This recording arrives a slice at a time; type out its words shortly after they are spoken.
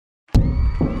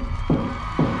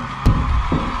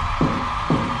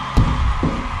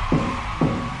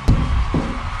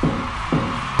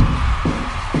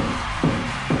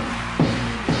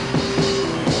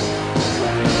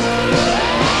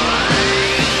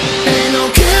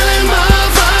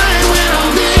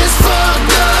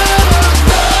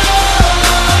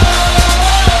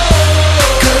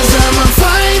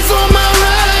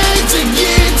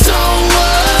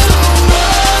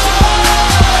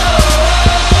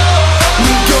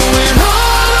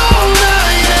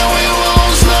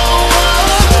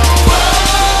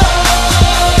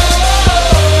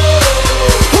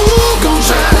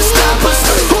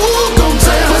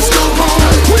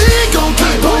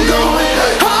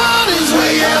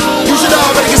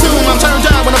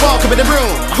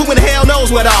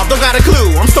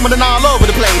stumbling all over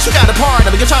the place. You got a partner,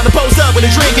 but you're trying to post up with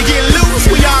a drink and get loose.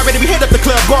 We hit up the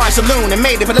club, bar, saloon, and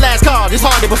made it for the last call. Just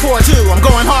hard day before too. I'm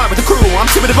going hard with the crew. I'm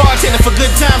tipping the bartender for good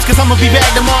times, cause I'ma be back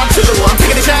tomorrow too. I'm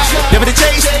taking a shot, never the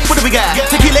chase. What do we got?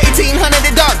 Tequila 1800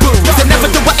 and dark brew. I never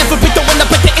do I ever be throwing up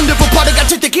at the end of a party. Got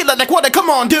your tequila like water,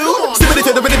 come on, dude. Sipping it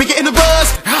till the rhythm be getting the buzz.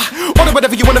 Order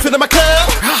whatever you wanna fill in my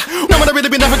cup. No one really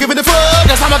be never giving a fuck.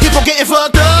 That's how I keep on getting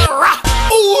fucked up.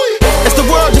 As the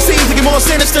world just seems to get more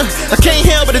sinister, I can't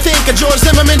help but to think of George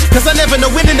Zimmerman, cause I never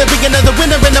know when in the beginning of the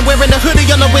winter, and I'm wearing a hoodie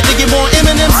on the way to get more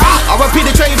M&M's. R.I.P.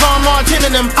 to Trayvon Martin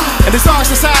and them. And it's our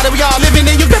society we all living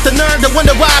in. You got the nerve to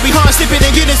wonder why I be hard sipping and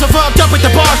getting so fucked up with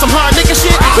the bars, some hard nigga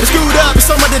shit. But it's screwed up, it's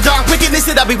some of the dark wickedness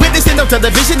that I be witnessing on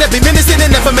television that be menacing and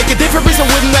never make a difference. I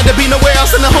wouldn't rather be nowhere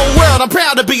else in the whole world. I'm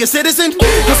proud to be a citizen.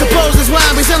 I suppose that's why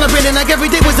I be celebrating like every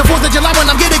day was the 4th of July when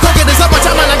I'm